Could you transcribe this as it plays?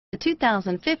The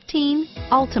 2015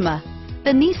 Altima.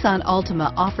 The Nissan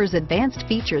Altima offers advanced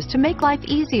features to make life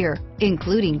easier,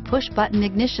 including push-button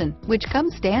ignition, which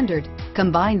comes standard.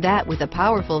 Combine that with a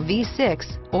powerful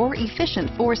V6 or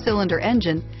efficient 4-cylinder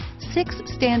engine, 6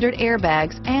 standard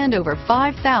airbags, and over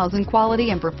 5,000 quality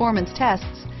and performance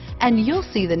tests, and you'll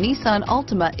see the Nissan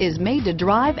Altima is made to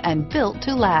drive and built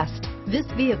to last. This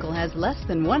vehicle has less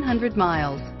than 100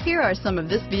 miles. Here are some of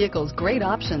this vehicle's great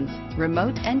options: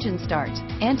 remote engine start,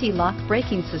 anti-lock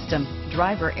braking system,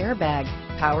 driver airbag,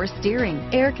 power steering,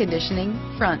 air conditioning,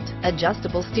 front,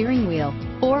 adjustable steering wheel,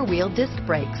 4-wheel disc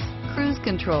brakes, cruise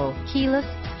control, keyless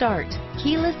start,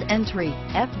 keyless entry,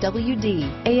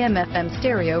 FWD, AM/FM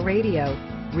stereo radio,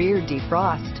 rear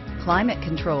defrost, climate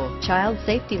control, child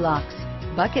safety locks,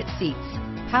 bucket seats,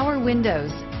 power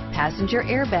windows, passenger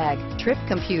airbag, trip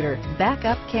computer,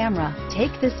 backup camera.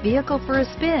 Take this vehicle for a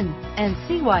spin and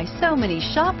see why so many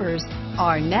shoppers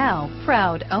are now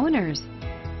proud owners.